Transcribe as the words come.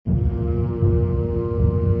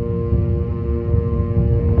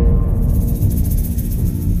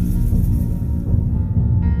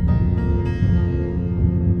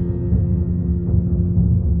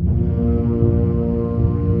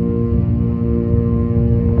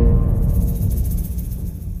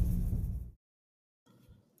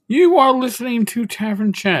You are listening to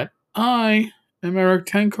Tavern Chat. I am Eric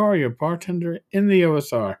Tenkar, your bartender in the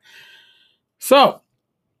OSR. So,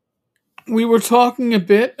 we were talking a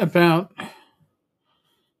bit about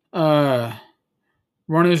uh,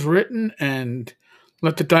 Run is Written and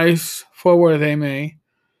Let the Dice Fall Where They May.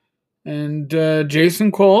 And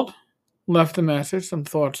Jason called, left a message, some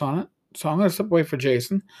thoughts on it. So, I'm going to step away for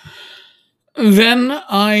Jason. Then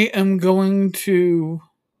I am going to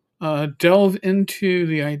delve into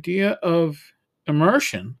the idea of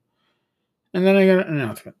immersion. And then I got an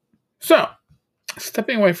announcement. So,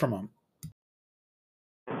 stepping away from him.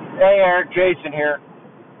 Hey Eric, Jason here.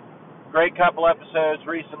 Great couple episodes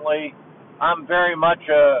recently. I'm very much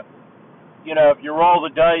if you roll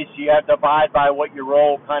the dice, you have to abide by what you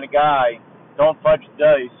roll kind of guy. Don't fudge the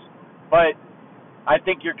dice. But I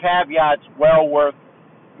think your caveat's well worth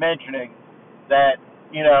mentioning that,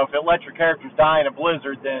 if it lets your characters die in a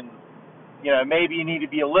blizzard, then, maybe you need to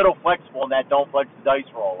be a little flexible in that don't fudge the dice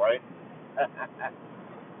roll, right?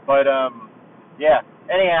 But, yeah.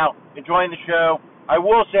 Anyhow, enjoying the show. I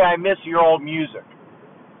will say I miss your old music.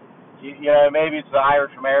 Maybe it's the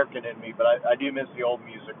Irish American in me, but I do miss the old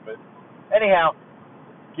music. But anyhow,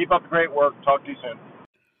 keep up the great work. Talk to you soon.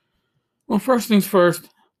 Well, first things first,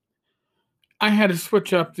 I had to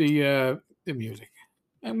switch up the music.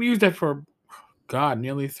 And we used that for,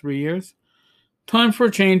 nearly 3 years. Time for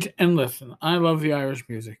a change, and listen, I love the Irish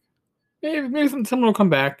music. Maybe something will come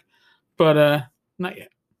back, but not yet.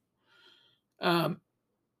 And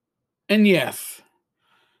yes,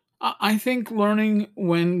 I think learning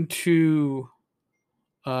when to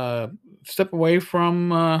step away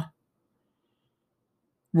from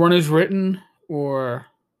Run is Written or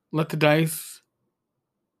Let the Dice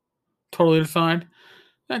totally decide,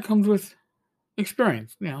 that comes with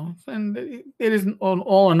experience, and it isn't all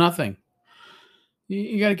or nothing.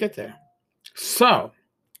 You got to get there. So,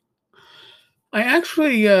 I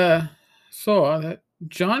actually saw that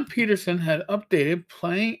John Peterson had updated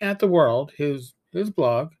Playing at the World, his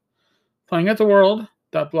blog,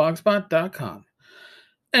 playingattheworld.blogspot.com.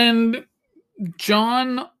 And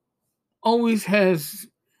John always has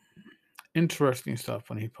interesting stuff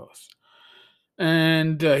when he posts.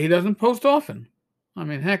 And he doesn't post often. I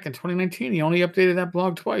mean, heck, in 2019, he only updated that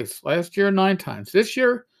blog twice. Last year, 9 times. This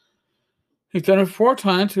year, he's done it 4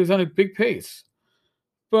 times, so he's on a big pace.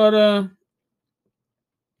 But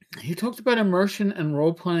he talks about immersion and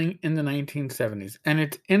role-playing in the 1970s. And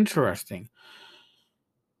it's interesting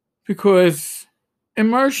because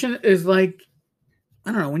immersion is like,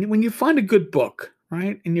 I don't know, when you find a good book,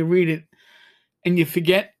 right, and you read it, and you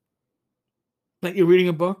forget that you're reading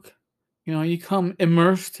a book, you come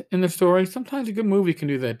immersed in the story. Sometimes a good movie can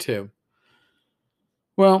do that too.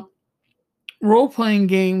 Well, role-playing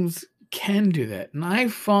games can do that. And I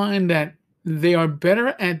find that they are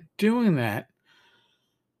better at doing that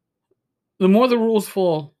the more the rules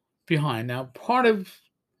fall behind. Now,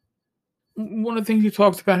 one of the things he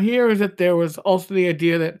talks about here is that there was also the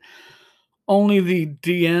idea that only the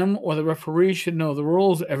DM or the referee should know the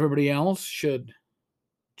rules. Everybody else should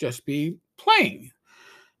just be playing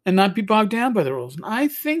and not be bogged down by the rules. And I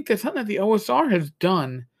think that's something that the OSR has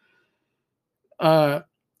done that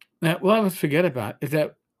we'll have us forget about, is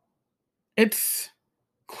that it's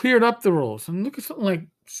cleared up the rules. And look at something like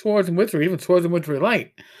Swords and Wizardry, even Swords and Wizardry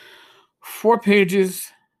Light. 4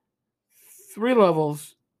 pages, 3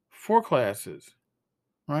 levels, 4 classes,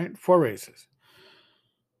 right? 4 races.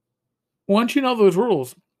 Once you know those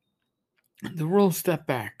rules, the rules step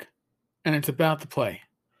back, and it's about the play.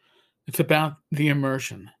 It's about the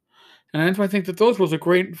immersion. And that's why I think that those rules are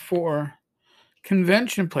great for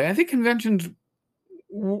convention play. I think conventions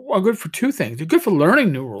are good for 2 things. They're good for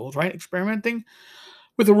learning new rules, right? Experimenting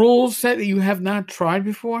with a rules set that you have not tried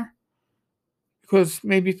before. Because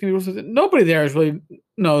maybe it's rules that nobody there really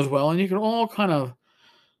knows well, and you can all kind of,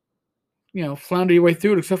 flounder your way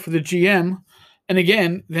through it except for the GM. And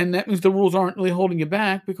again, then that means the rules aren't really holding you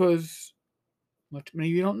back because many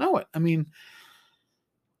of you don't know it. I mean,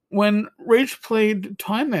 when Rach played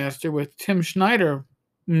Time Master with Tim Schneider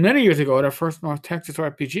many years ago at our first North Texas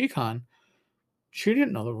RPG Con, she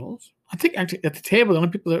didn't know the rules. I think actually at the table, the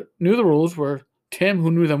only people that knew the rules were Tim,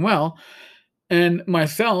 who knew them well, and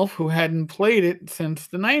myself, who hadn't played it since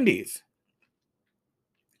the 90s.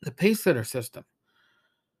 The pace setter system.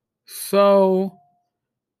 So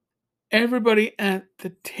everybody at the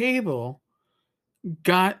table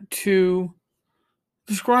got to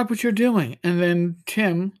describe what you're doing, and then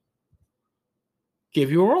Tim gave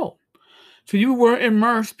you a roll. So you were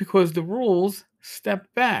immersed because the rules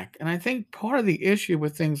stepped back. And I think part of the issue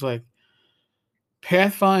with things like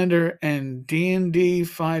Pathfinder and D&D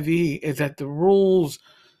 5e is that the rules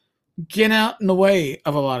get out in the way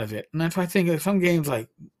of a lot of it. And that's why I think of some games like,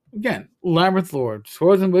 again, Labyrinth Lord,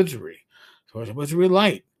 Swords and Wizardry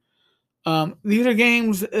Light. These are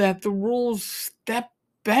games that the rules step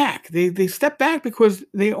back. They step back because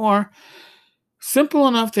they are simple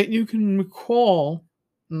enough that you can recall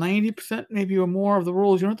 90% maybe or more of the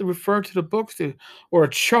rules. You don't have to refer to the books or a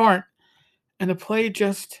chart, and the play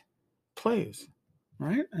just plays,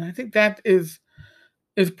 right? And I think that is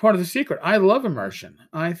part of the secret. I love immersion.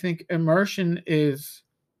 I think immersion is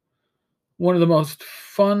one of the most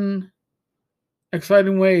fun,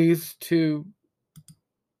 exciting ways to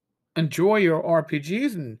enjoy your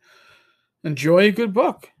RPGs and enjoy a good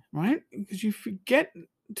book, right? Because you forget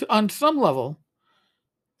on some level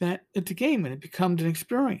that it's a game and it becomes an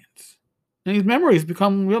experience. And these memories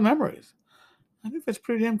become real memories. I think that's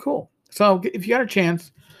pretty damn cool. So if you got a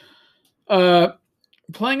chance,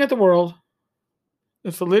 Playing at the World,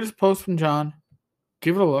 it's the latest post from John.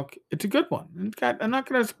 Give it a look. It's a good one. I'm not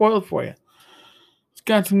going to spoil it for you. It's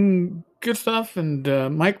got some good stuff, and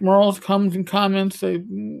Mike Merles comes and comments,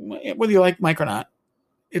 whether you like Mike or not.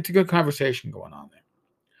 It's a good conversation going on there.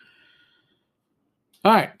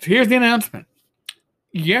 All right, so here's the announcement.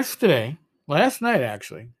 Last night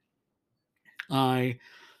actually, I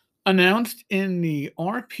announced in the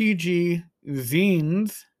RPG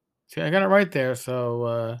zines. See, I got it right there.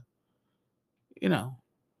 So,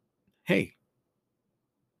 hey,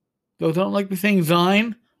 those don't like me saying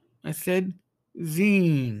zine. I said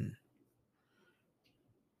zine.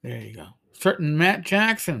 There you go. Certain Matt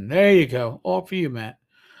Jackson. There you go. All for you, Matt.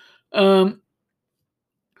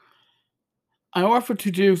 I offered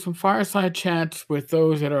to do some fireside chats with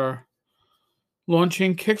those that are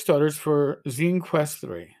launching Kickstarters for Zine Quest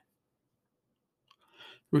 3.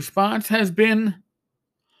 Response has been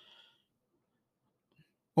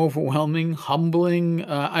overwhelming, humbling.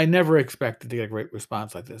 I never expected to get a great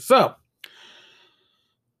response like this. So,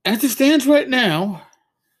 as it stands right now,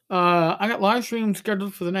 I got live streams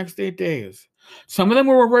scheduled for the next 8 days. Some of them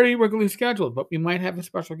were already regularly scheduled, but we might have a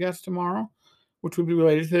special guest tomorrow, which would be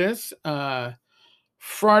related to this.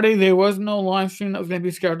 Friday, there was no live stream that was going to be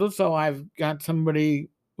scheduled, so I've got somebody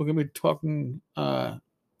we're going to be talking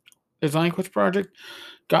Design Quest project.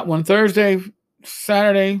 Got one Thursday,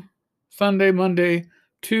 Saturday, Sunday, Monday,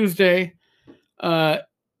 Tuesday.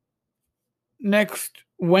 Next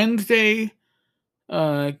Wednesday,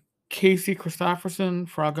 Casey Christopherson,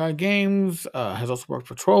 Frog Eye Games, has also worked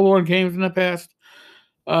for Troll Lord Games in the past.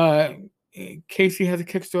 Casey has a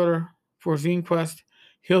Kickstarter for Zine Quest.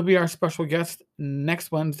 He'll be our special guest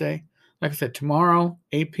next Wednesday. Like I said, tomorrow,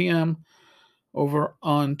 8 p.m. over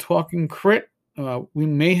on Talking Crit. We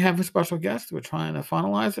may have a special guest. We're trying to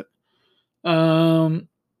finalize it. And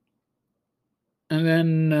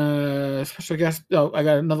then special guest. Oh, I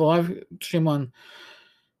got another live stream on.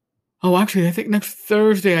 Oh, actually, I think next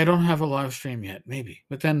Thursday I don't have a live stream yet. Maybe,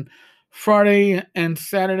 but then Friday and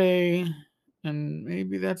Saturday, and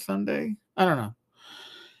maybe that Sunday. I don't know.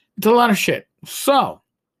 It's a lot of shit. So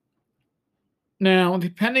now,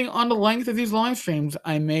 depending on the length of these live streams,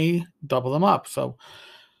 I may double them up. So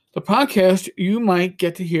the podcast, you might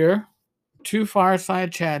get to hear 2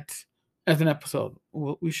 fireside chats as an episode.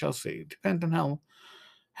 We shall see. It depends on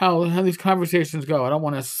how these conversations go. I don't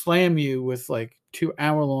want to slam you with like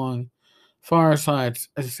 2-hour-long firesides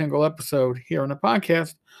as a single episode here on the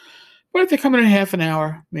podcast. But if they come in half an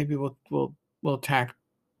hour, maybe we'll tack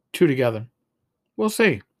 2 together. We'll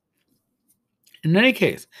see. In any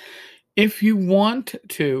case, if you want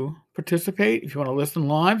to participate, if you want to listen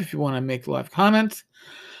live, if you want to make live comments,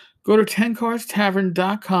 go to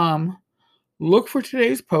 10carstavern.com. Look for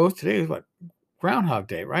today's post. Today is what? Groundhog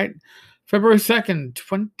Day, right? February 2nd,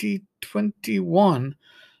 2021.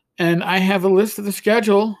 And I have a list of the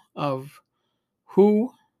schedule of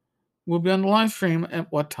who will be on the live stream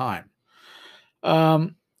at what time.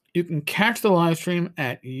 You can catch the live stream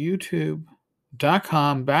at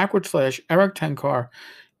youtube.com/Eric Tenkar,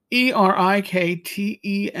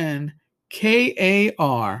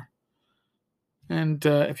 ErikTenkar. And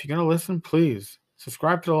if you're going to listen, please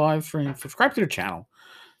subscribe to the live stream, subscribe to the channel.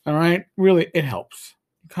 All right? Really, it helps.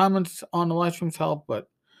 Comments on the live streams help, but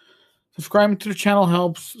subscribing to the channel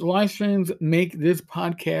helps. The live streams make this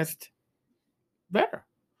podcast better,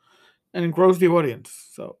 and it grows the audience.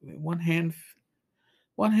 So one hand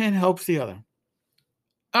helps the other.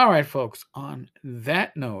 All right, folks, on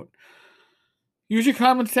that note, use your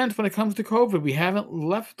common sense when it comes to COVID. We haven't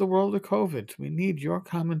left the world of COVID. We need your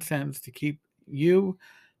common sense to keep you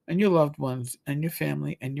and your loved ones and your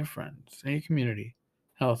family and your friends and your community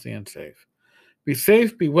healthy and safe. Be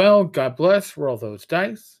safe, be well, God bless, roll those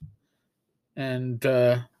dice. And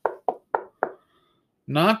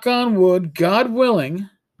knock on wood, God willing,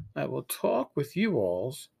 I will talk with you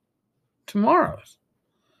alls tomorrow.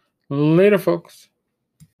 Later, folks.